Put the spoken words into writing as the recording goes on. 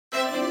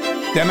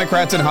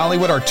Democrats in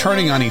Hollywood are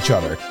turning on each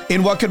other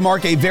in what could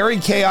mark a very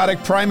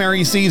chaotic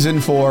primary season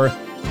for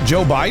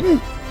Joe Biden.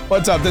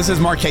 What's up? This is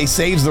Mark K.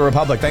 Saves the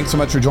Republic. Thanks so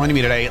much for joining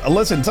me today.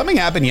 Listen, something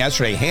happened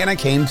yesterday. Hannah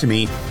came to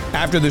me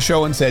after the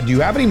show and said, do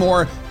you have any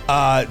more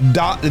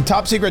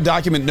top secret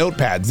document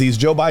notepads, these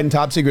Joe Biden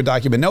top secret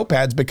document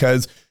notepads?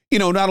 Because, you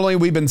know, not only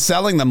have we been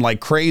selling them like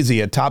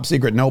crazy at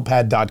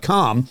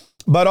topsecretnotepad.com,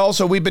 but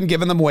also we've been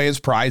giving them away as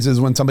prizes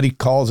when somebody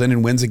calls in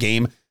and wins a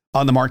game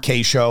on the Mark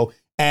K. Show.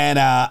 And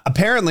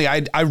apparently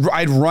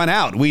I'd run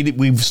out.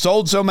 We've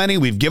sold so many.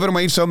 We've given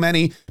away so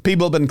many.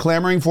 People have been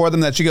clamoring for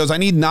them that she goes, I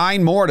need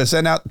 9 more to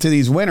send out to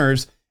these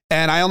winners.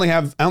 And I only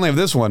have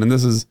this one. And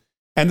this is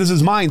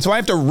mine. So I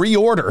have to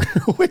reorder,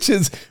 which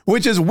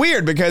is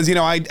weird because, you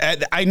know,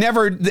 I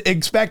never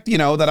expect, you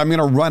know, that I'm going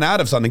to run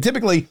out of something.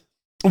 Typically,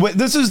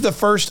 this is the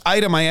first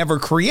item I ever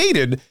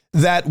created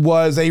that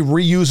was a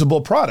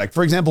reusable product.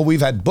 For example,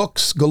 we've had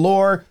books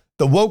galore.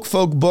 The woke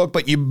folk book,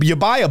 but you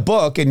buy a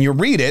book and you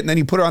read it and then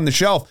you put it on the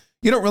shelf.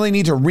 You don't really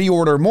need to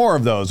reorder more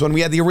of those. When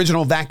we had the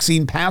original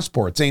vaccine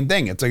passport, same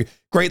thing. It's a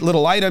great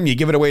little item. You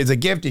give it away as a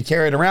gift. You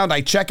carry it around.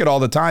 I check it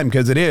all the time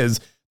because it is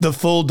the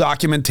full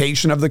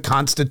documentation of the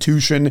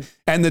Constitution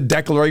and the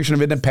Declaration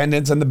of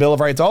Independence and the Bill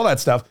of Rights, all that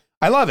stuff.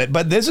 I love it.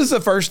 But this is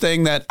the first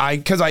thing that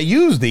because I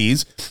use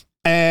these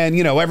and,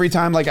 you know, every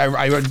time like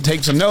I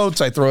take some notes,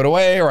 I throw it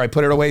away or I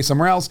put it away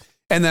somewhere else.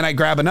 And then I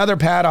grab another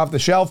pad off the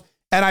shelf.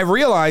 And I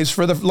realized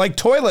for the like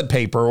toilet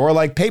paper or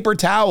like paper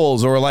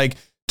towels or like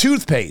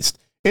toothpaste,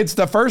 it's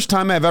the first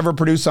time I've ever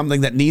produced something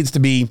that needs to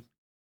be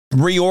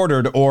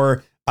reordered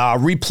or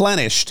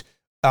replenished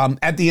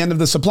at the end of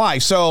the supply.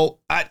 So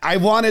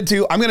I'm going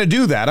to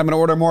do that. I'm going to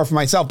order more for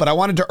myself, but I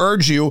wanted to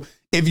urge you,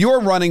 if you're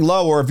running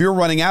low or if you're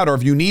running out or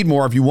if you need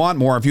more, if you want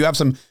more, if you have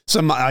some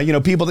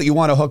people that you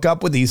want to hook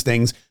up with these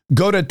things,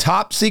 go to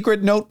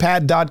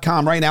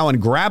topsecretnotepad.com right now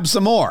and grab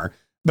some more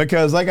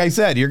because like I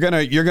said, you're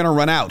going to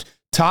run out.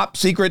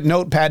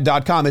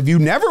 Topsecretnotepad.com. If you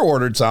never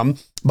ordered some,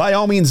 by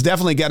all means,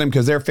 definitely get them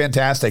because they're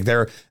fantastic.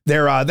 They're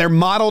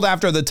modeled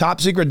after the top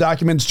secret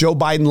documents Joe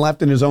Biden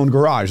left in his own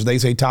garage. They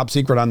say top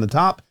secret on the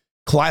top,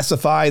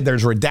 classified.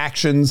 There's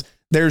redactions.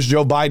 There's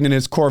Joe Biden in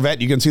his Corvette.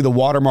 You can see the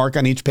watermark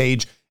on each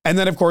page. And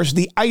then, of course,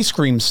 the ice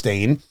cream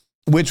stain,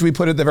 which we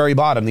put at the very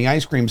bottom, the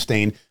ice cream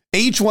stain.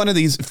 Each one of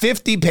these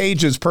 50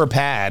 pages per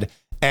pad.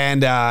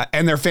 And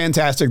they're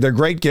fantastic. They're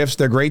great gifts.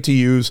 They're great to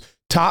use.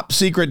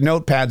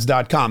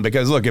 Topsecretnotepads.com,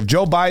 because look, if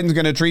Joe Biden's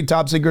going to treat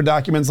top secret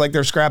documents like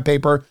they're scrap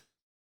paper,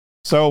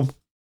 so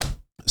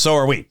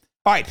are we.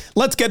 All right,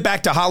 let's get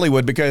back to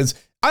Hollywood because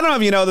I don't know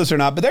if you know this or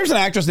not, but there's an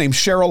actress named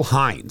Cheryl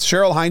Hines.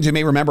 Cheryl Hines, you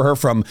may remember her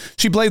from,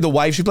 she played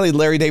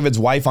Larry David's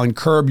wife on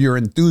Curb Your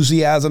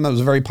Enthusiasm. That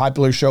was a very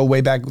popular show way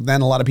back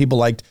then. A lot of people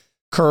liked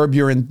Curb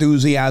Your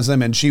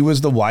Enthusiasm, and she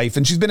was the wife,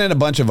 and she's been in a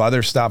bunch of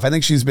other stuff. I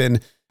think she's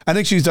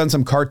done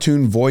some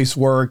cartoon voice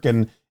work,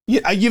 and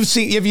you've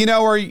seen, if you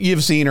know her,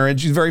 you've seen her, and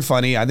she's very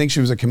funny. I think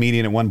she was a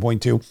comedian at one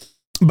point too.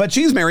 But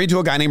she's married to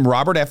a guy named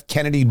Robert F.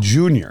 Kennedy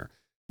Jr.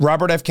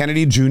 Robert F.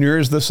 Kennedy Jr.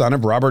 is the son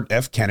of Robert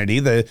F. Kennedy,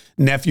 the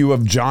nephew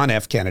of John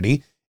F.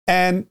 Kennedy.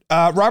 And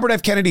Robert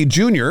F. Kennedy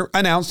Jr.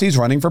 announced he's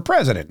running for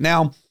president.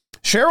 Now,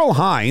 Cheryl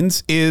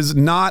Hines is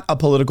not a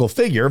political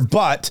figure,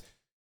 but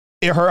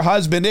her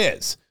husband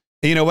is.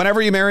 You know,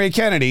 whenever you marry a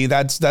Kennedy,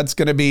 that's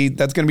going to be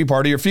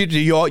part of your future.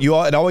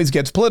 It always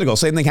gets political.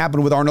 Same thing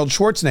happened with Arnold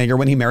Schwarzenegger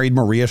when he married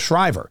Maria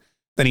Shriver.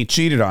 Then he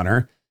cheated on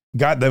her,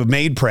 got the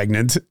maid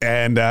pregnant,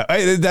 and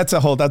that's a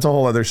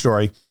whole other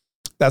story.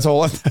 That's a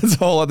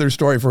whole other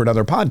story for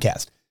another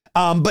podcast.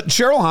 But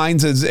Cheryl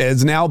Hines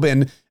has now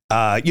been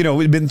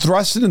been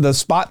thrust into the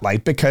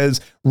spotlight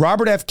because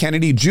Robert F.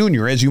 Kennedy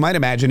Jr., as you might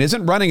imagine,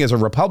 isn't running as a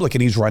Republican.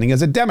 He's running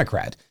as a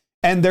Democrat,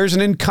 and there's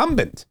an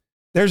incumbent.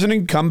 There's an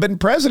incumbent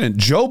president.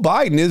 Joe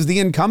Biden is the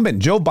incumbent.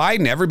 Joe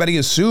Biden, everybody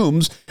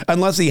assumes,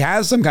 unless he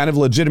has some kind of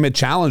legitimate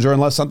challenge or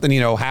unless something,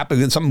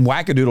 happens, something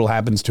wackadoodle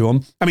happens to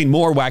him. I mean,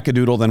 more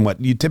wackadoodle than what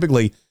you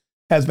typically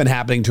has been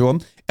happening to him,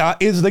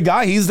 he's the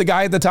guy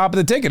at the top of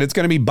the ticket. It's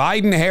going to be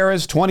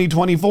Biden-Harris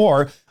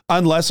 2024,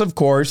 unless, of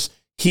course,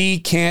 he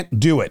can't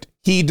do it.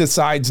 He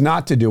decides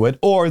not to do it,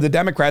 or the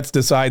Democrats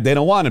decide they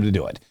don't want him to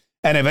do it.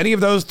 And if any of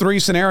those 3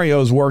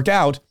 scenarios work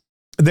out,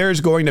 there's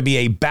going to be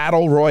a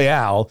battle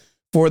royale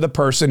for the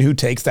person who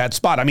takes that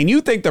spot. I mean,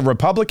 you think the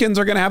Republicans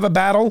are going to have a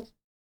battle?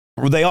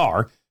 Or they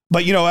are.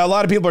 But, a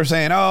lot of people are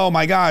saying, oh,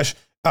 my gosh,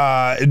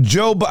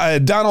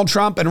 Donald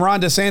Trump and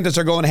Ron DeSantis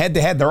are going head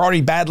to head. They're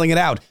already battling it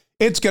out.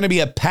 It's going to be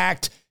a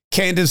packed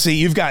candidacy.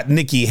 You've got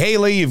Nikki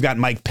Haley. You've got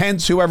Mike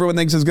Pence, who everyone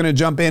thinks is going to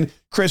jump in.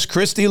 Chris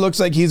Christie looks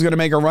like he's going to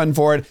make a run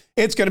for it.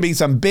 It's going to be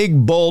some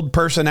big, bold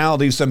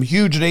personalities, some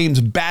huge names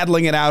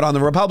battling it out on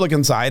the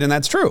Republican side. And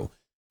that's true.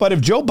 But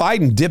if Joe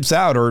Biden dips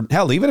out, or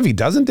hell, even if he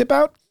doesn't dip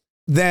out,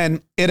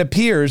 then it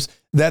appears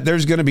that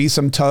there's going to be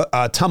some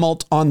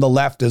tumult on the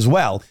left as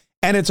well.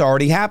 And it's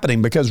already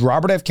happening because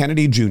Robert F.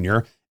 Kennedy Jr.,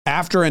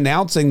 after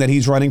announcing that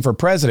he's running for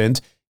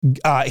president,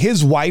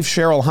 his wife,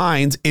 Cheryl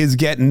Hines, is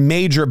getting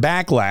major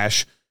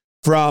backlash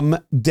from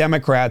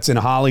Democrats in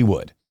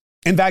Hollywood.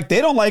 In fact,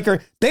 they don't like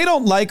her. They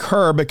don't like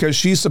her because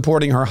she's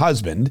supporting her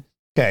husband.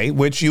 Okay,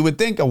 which you would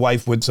think a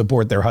wife would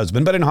support their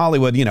husband, but in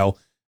Hollywood,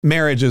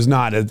 marriage is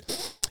not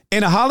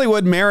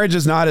marriage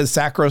is not as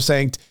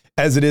sacrosanct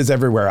as it is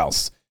everywhere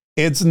else.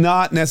 It's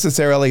not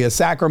necessarily a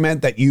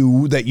sacrament that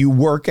you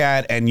work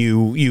at and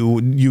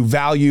you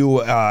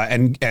value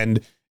and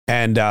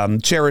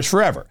cherish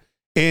forever.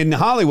 In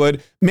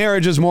Hollywood,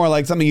 marriage is more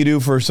like something you do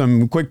for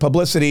some quick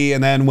publicity,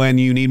 and then when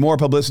you need more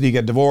publicity, you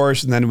get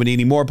divorced, and then when you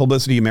need more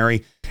publicity, you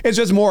marry. It's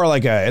just more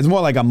like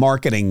a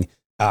marketing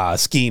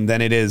scheme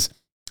than it is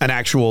an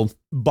actual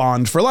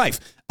bond for life.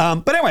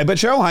 But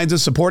Cheryl Hines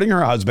is supporting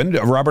her husband,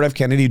 Robert F.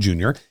 Kennedy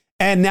Jr.,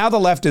 and now the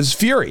left is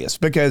furious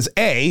because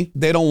A,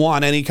 they don't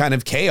want any kind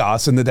of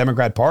chaos in the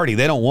Democrat Party.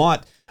 They don't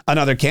want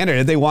another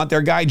candidate. They want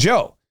their guy,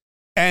 Joe.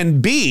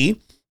 And B,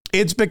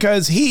 it's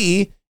because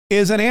he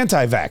is an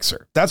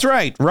anti-vaxxer. That's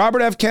right.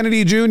 Robert F.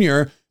 Kennedy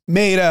Jr.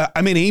 made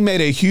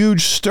a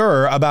huge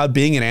stir about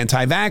being an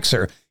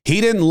anti-vaxxer. He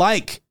didn't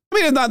like,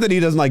 it's not that he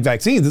doesn't like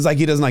vaccines. It's like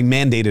he doesn't like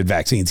mandated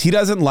vaccines. He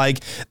doesn't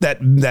like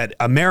that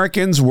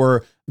Americans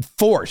were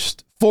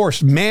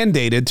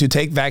mandated to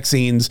take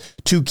vaccines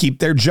to keep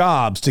their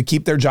jobs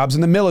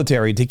in the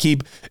military, to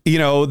keep,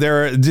 have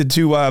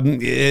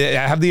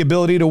the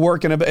ability to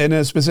work in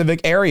a specific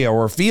area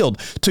or field,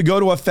 to go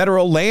to a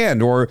federal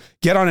land or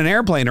get on an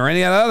airplane or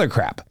any other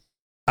crap.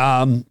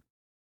 And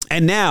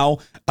now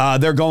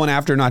they're going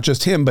after not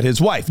just him, but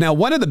his wife. Now,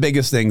 one of the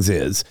biggest things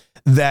is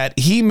that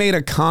he made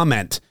a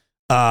comment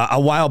a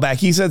while back.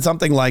 He said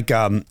something like,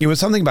 it was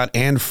something about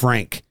Anne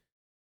Frank.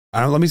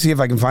 Let me see if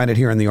I can find it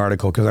here in the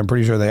article, because I'm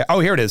pretty sure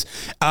here it is.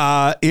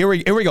 Here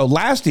we go.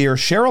 Last year,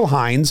 Cheryl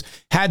Hines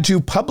had to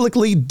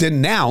publicly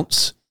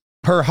denounce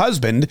her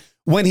husband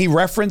when he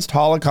referenced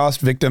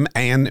Holocaust victim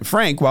Anne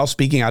Frank while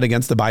speaking out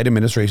against the Biden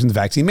administration's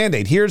vaccine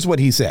mandate. Here's what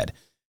he said.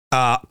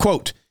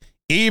 Quote,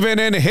 "Even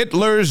in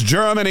Hitler's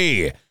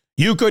Germany,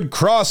 you could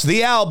cross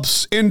the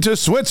Alps into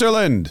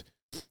Switzerland.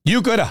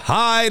 You could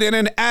hide in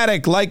an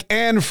attic like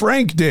Anne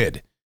Frank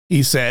did,"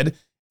 he said.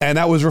 And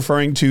that was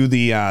referring to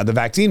the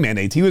vaccine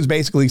mandates. He was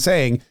basically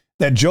saying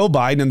that Joe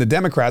Biden and the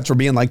Democrats were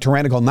being like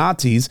tyrannical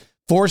Nazis,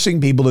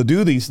 forcing people to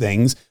do these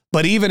things.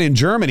 But even in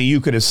Germany, you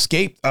could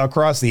escape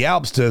across the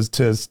Alps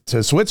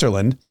to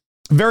Switzerland.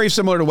 Very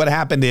similar to what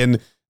happened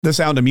in The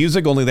Sound of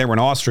Music, only they were in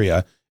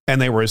Austria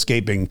and they were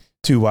escaping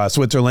to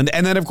Switzerland.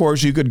 And then, of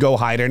course, you could go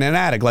hide in an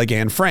attic like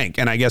Anne Frank.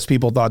 And I guess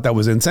people thought that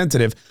was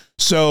insensitive.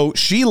 So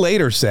she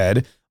later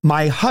said,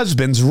 "My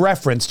husband's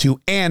reference to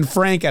Anne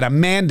Frank at a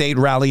mandate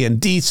rally in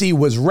D.C.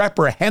 was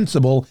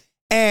reprehensible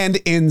and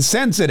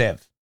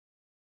insensitive.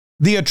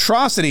 The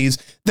atrocities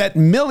that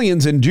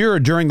millions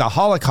endured during the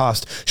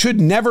Holocaust should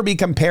never be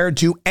compared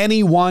to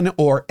anyone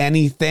or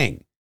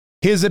anything.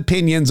 His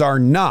opinions are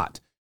not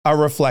a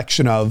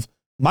reflection of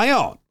my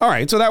own." All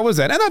right, so that was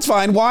it. And that's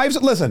fine.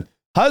 Wives, listen,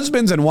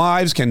 husbands and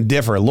wives can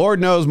differ. Lord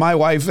knows my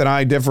wife and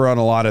I differ on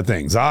a lot of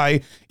things.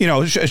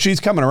 She's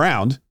coming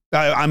around.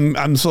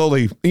 I'm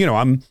slowly,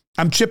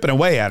 I'm chipping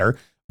away at her,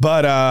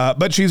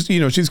 but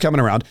she's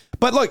coming around.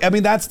 But look,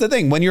 that's the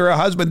thing. When you're a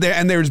husband there,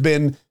 and there's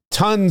been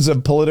tons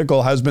of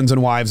political husbands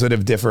and wives that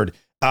have differed.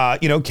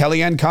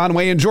 Kellyanne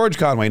Conway and George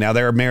Conway. Now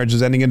their marriage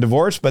is ending in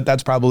divorce, but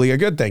that's probably a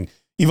good thing.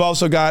 You've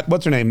also got,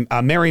 what's her name?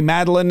 Mary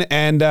Madeline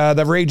and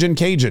the Ragin'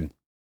 Cajun.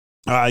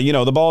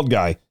 The bald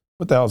guy.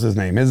 What the hell's his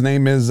name? His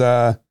name is,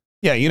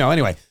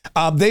 anyway.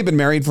 They've been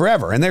married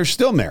forever and they're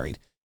still married.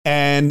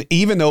 And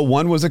even though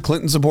one was a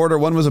Clinton supporter,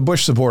 one was a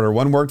Bush supporter,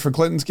 one worked for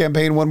Clinton's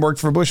campaign, one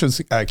worked for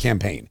Bush's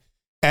campaign,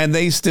 and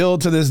they still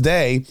to this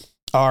day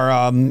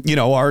are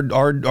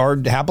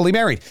happily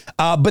married.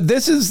 But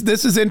this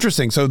is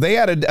interesting. So they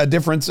had a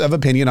difference of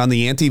opinion on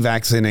the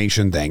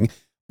anti-vaccination thing,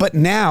 but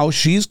now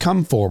she's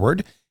come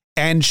forward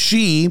and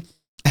she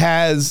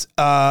has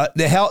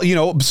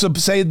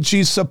said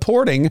she's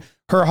supporting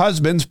her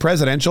husband's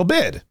presidential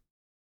bid.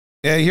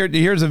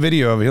 Here's a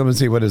video of it. Let me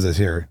see. What is this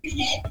here?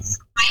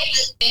 My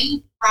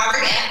husband,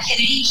 Robert F.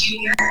 Kennedy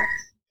Jr.,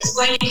 is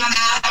going to come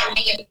out and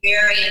make a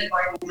very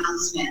important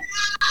announcement.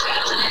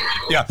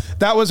 Yeah,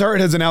 that was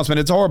his announcement.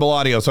 It's horrible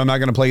audio, so I'm not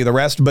going to play you the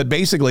rest. But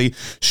basically,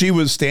 she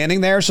was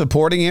standing there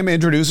supporting him,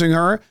 introducing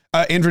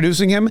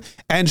him.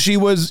 And she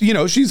was,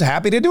 she's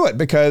happy to do it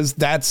because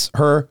that's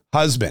her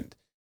husband.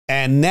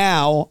 And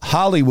now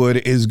Hollywood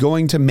is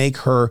going to make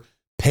her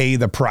pay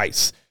the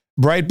price.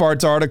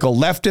 Breitbart's article,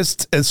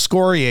 leftists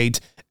excoriate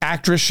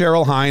actress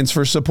Cheryl Hines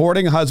for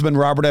supporting husband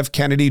Robert F.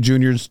 Kennedy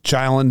Jr.'s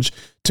challenge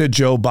to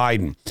Joe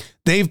Biden.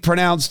 They've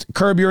pronounced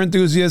Curb Your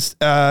Enthusiasm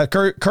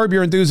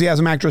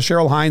actress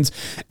Cheryl Hines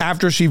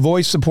after she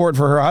voiced support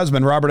for her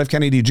husband, Robert F.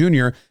 Kennedy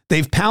Jr.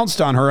 They've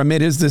pounced on her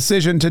amid his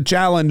decision to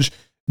challenge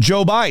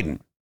Joe Biden.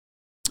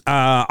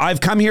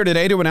 I've come here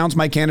today to announce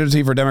my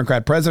candidacy for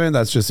Democrat president.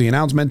 That's just the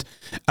announcement.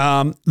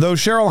 Though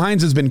Cheryl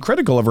Hines has been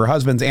critical of her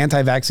husband's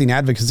anti-vaccine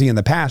advocacy in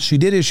the past, she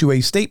did issue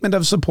a statement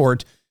of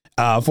support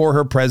for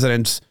her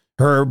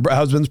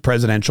husband's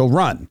presidential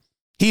run.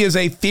 He is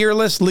a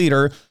fearless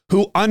leader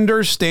who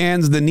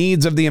understands the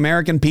needs of the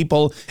American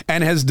people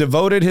and has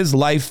devoted his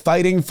life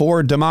fighting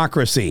for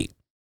democracy.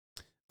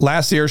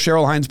 last year.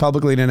 Cheryl Hines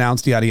publicly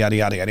announced yada, yada,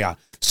 yada, yada, yada.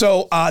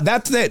 So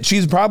that's it.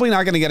 She's probably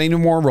not going to get any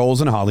more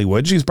roles in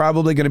Hollywood. She's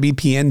probably going to be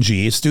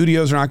PNG.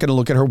 Studios are not going to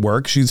look at her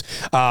work. She's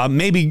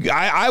maybe,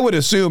 I would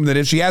assume that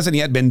if she hasn't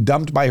yet been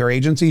dumped by her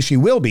agency, she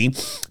will be,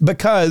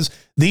 because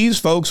these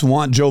folks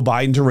want Joe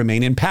Biden to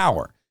remain in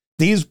power.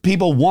 These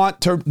people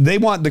want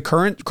the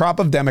current crop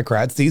of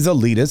Democrats, these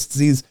elitists,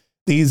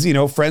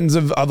 these friends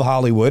of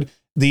Hollywood,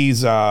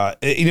 these Joe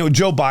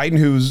Biden,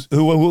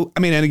 who I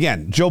mean, and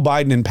again, Joe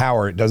Biden in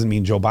power, it doesn't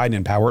mean Joe Biden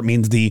in power. It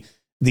means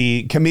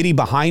the committee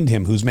behind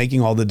him who's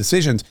making all the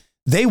decisions.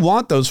 They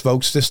want those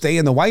folks to stay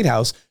in the White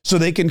House so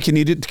they can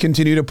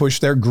continue to push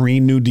their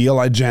Green New Deal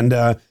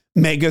agenda,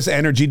 make us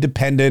energy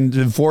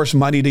dependent, force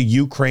money to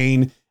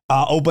Ukraine,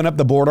 open up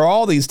the border,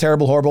 all these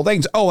terrible, horrible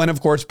things. Oh, and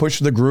of course, push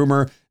the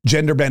groomer,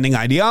 gender bending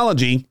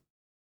ideology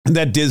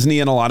that Disney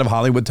and a lot of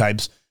Hollywood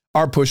types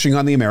are pushing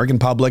on the American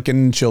public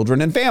and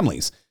children and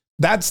families.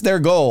 That's their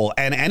goal.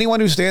 And anyone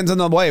who stands in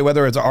the way,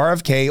 whether it's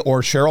RFK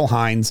or Cheryl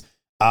Hines,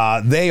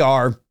 they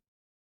are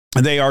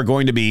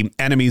going to be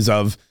enemies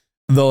of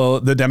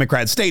the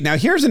Democrat state. Now,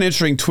 here's an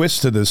interesting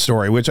twist to this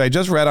story, which I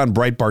just read on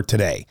Breitbart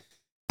today.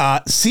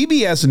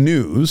 CBS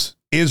News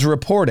is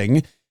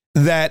reporting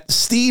that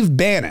Steve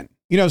Bannon,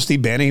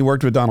 Steve Bannon, he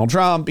worked with Donald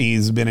Trump.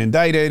 He's been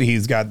indicted.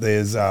 He's got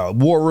his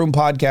War Room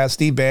podcast.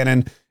 Steve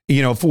Bannon,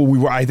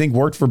 I think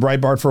worked for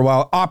Breitbart for a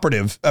while,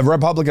 a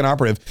Republican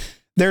operative.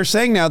 They're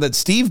saying now that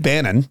Steve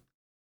Bannon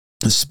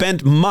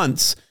spent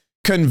months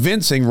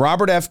convincing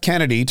Robert F.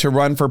 Kennedy to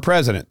run for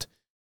president.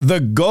 The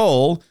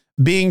goal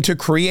being to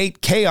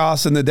create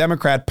chaos in the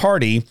Democrat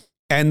Party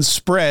and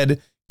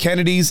spread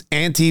Kennedy's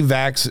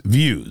anti-vax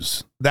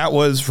views. That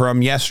was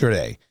from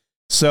yesterday.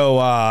 So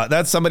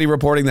that's somebody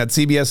reporting that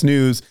CBS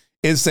News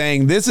is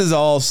saying this is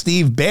all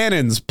Steve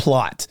Bannon's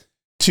plot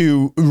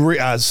to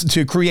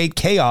create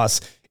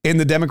chaos in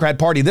the Democrat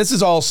Party. This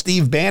is all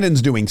Steve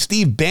Bannon's doing.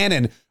 Steve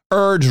Bannon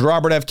urged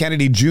Robert F.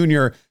 Kennedy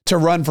Jr. to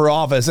run for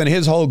office, and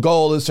his whole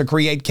goal is to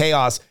create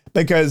chaos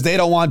because they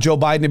don't want Joe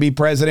Biden to be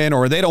president,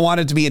 or they don't want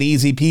it to be an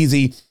easy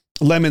peasy,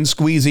 lemon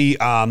squeezy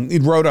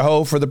road to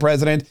hoe for the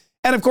president.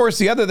 And of course,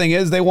 the other thing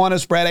is they want to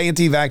spread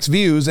anti-vax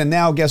views. And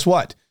now guess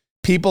what?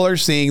 People are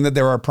seeing that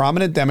there are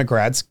prominent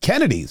Democrats,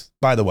 Kennedys,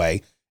 by the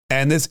way,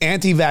 and this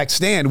anti-vax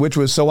stand, which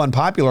was so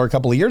unpopular a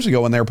couple of years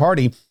ago in their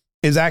party,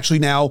 is actually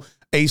now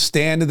a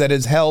stand that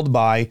is held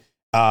by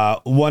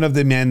one of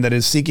the men that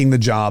is seeking the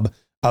job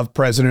of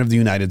president of the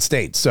United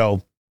States.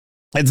 So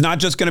it's not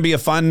just going to be a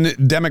fun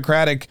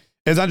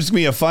it's not just going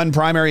to be a fun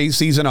primary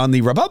season on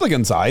the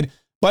Republican side,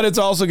 but it's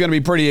also going to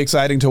be pretty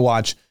exciting to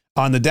watch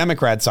on the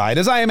Democrat side,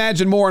 as I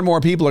imagine more and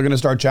more people are going to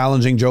start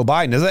challenging Joe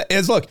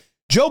Biden. Look,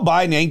 Joe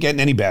Biden ain't getting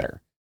any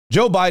better.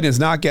 Joe Biden is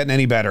not getting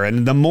any better.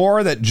 And the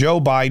more that Joe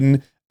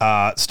Biden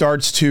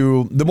starts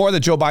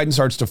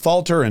to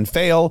falter and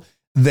fail,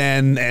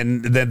 then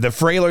the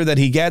frailer that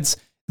he gets,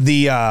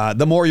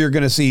 the more you're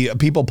going to see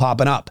people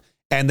popping up.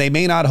 And they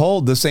may not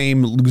hold the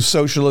same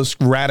socialist,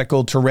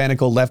 radical,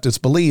 tyrannical,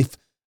 leftist beliefs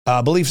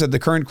that the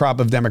current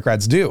crop of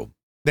Democrats do.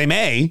 They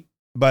may,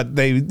 but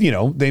they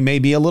may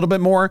be a little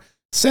bit more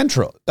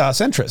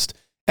centrist.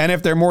 And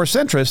if they're more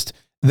centrist,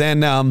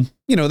 then,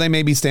 they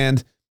maybe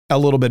stand a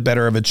little bit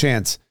better of a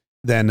chance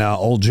than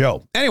old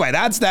Joe. Anyway,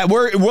 that's that.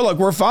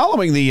 We're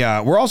following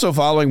we're also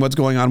following what's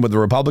going on with the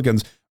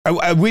Republicans.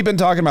 We've been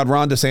talking about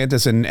Ron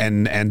DeSantis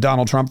and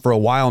Donald Trump for a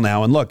while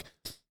now. And look,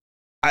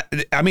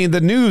 I mean,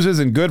 the news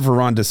isn't good for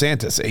Ron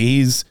DeSantis.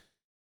 He's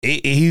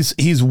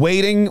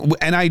waiting.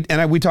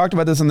 And we talked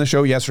about this on the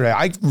show yesterday.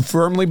 I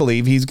firmly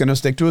believe he's going to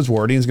stick to his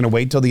word. He's going to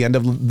wait till the end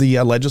of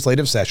the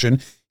legislative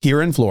session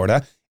here in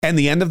Florida. And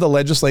the end of the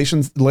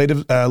legislative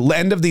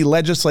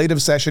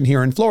session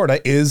here in Florida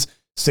is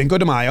Cinco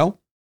de Mayo,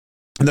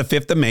 the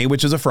 5th of May,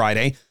 which is a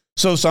Friday.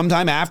 So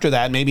sometime after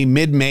that, maybe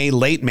mid-May,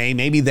 late May,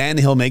 maybe then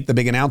he'll make the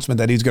big announcement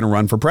that he's going to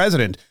run for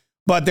president.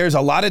 But there's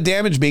a lot of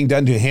damage being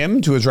done to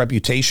him, to his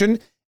reputation.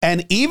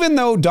 And even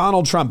though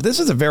Donald Trump, this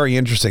is a very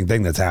interesting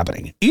thing that's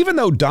happening. Even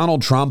though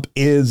Donald Trump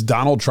is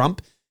Donald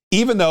Trump,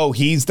 even though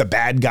he's the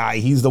bad guy,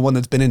 he's the one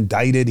that's been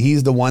indicted,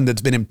 he's the one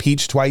that's been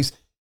impeached twice.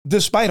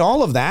 Despite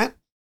all of that,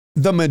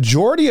 the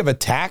majority of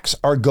attacks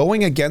are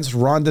going against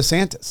Ron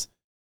DeSantis.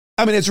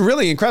 I mean, it's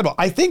really incredible.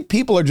 I think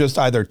people are just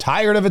either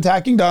tired of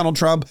attacking Donald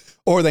Trump,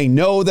 or they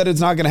know that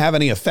it's not going to have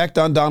any effect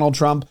on Donald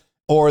Trump,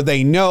 or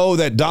they know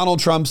that Donald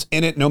Trump's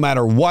in it no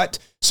matter what.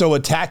 So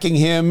attacking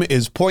him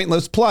is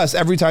pointless. Plus,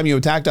 every time you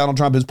attack Donald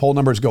Trump, his poll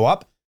numbers go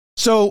up.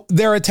 So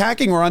they're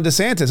attacking Ron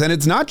DeSantis. And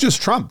it's not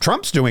just Trump.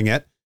 Trump's doing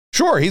it.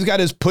 Sure, he's got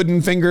his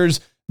pudding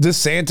fingers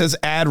DeSantis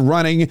ad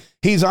running.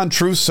 He's on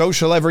Truth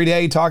Social every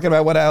day talking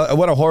about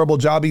what a horrible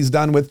job he's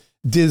done with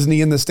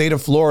Disney in the state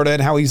of Florida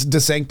and how he's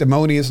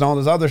desanctimonious and all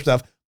this other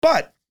stuff.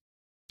 But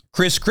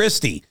Chris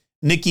Christie,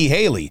 Nikki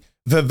Haley,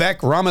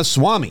 Vivek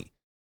Ramaswamy,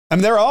 I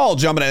mean, they're all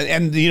jumping.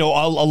 And, a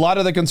lot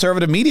of the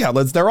conservative media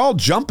outlets, they're all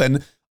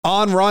jumping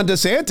on Ron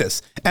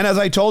DeSantis. And as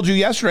I told you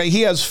yesterday,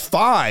 he has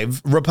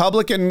 5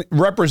 Republican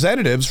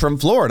representatives from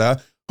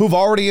Florida who've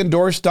already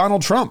endorsed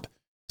Donald Trump.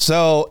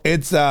 So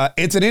it's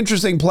an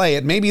interesting play.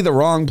 It may be the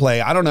wrong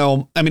play. I don't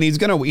know. I mean,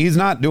 he's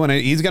not doing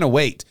it. He's going to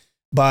wait,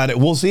 but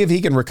we'll see if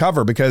he can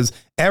recover, because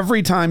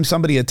every time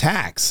somebody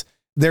attacks,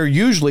 they're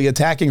usually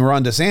attacking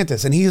Ron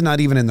DeSantis, and he's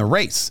not even in the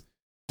race.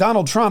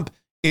 Donald Trump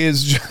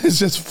is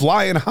just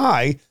flying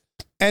high,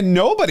 and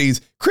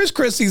Chris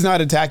Christie's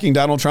not attacking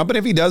Donald Trump. And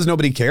if he does,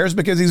 nobody cares,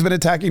 because he's been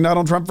attacking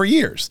Donald Trump for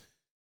years.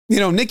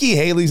 Nikki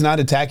Haley's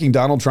not attacking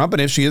Donald Trump.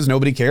 And if she is,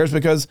 nobody cares,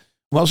 because,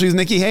 well, she's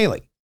Nikki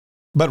Haley.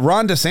 But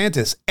Ron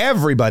DeSantis,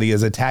 everybody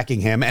is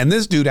attacking him, and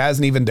this dude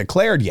hasn't even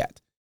declared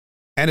yet.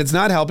 And it's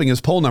not helping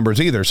his poll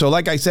numbers either. So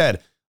like I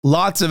said,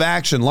 lots of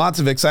action, lots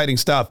of exciting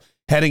stuff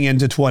heading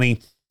into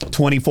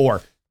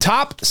 2024.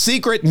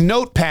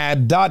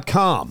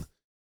 TopSecretNotepad.com.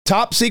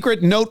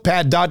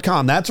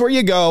 TopSecretNotepad.com. That's where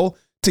you go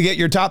to get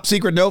your top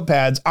secret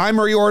notepads. I'm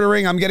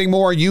reordering. I'm getting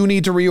more. You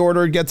need to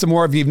reorder, get some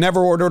more. If you've never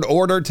ordered,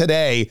 order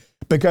today,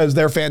 because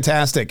they're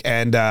fantastic.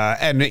 And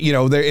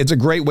it's a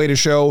great way to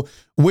show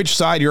which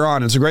side you're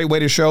on. It's a great way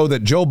to show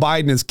that Joe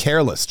Biden is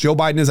careless. Joe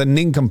Biden is a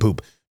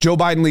nincompoop. Joe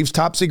Biden leaves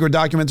top secret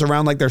documents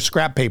around like they're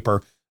scrap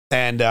paper.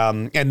 And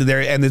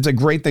it's a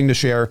great thing to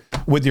share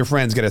with your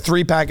friends. Get a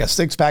 3-pack, a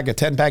 6-pack, a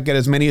 10-pack, get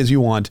as many as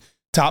you want.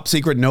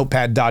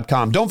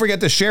 TopSecretNotepad.com. Don't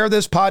forget to share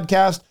this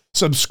podcast,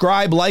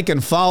 subscribe, like,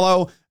 and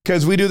follow,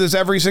 because we do this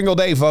every single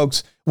day,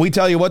 folks. We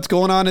tell you what's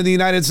going on in the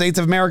United States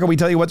of America. We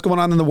tell you what's going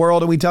on in the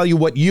world, and we tell you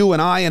what you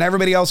and I and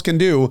everybody else can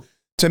do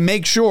to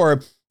make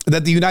sure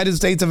that the United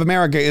States of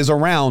America is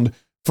around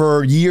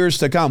for years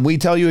to come. We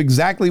tell you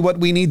exactly what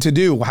we need to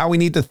do, how we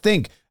need to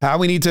think, how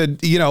we need to,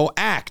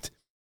 act,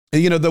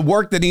 the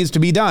work that needs to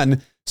be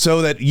done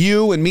so that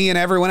you and me and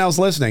everyone else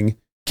listening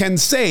can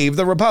save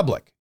the republic.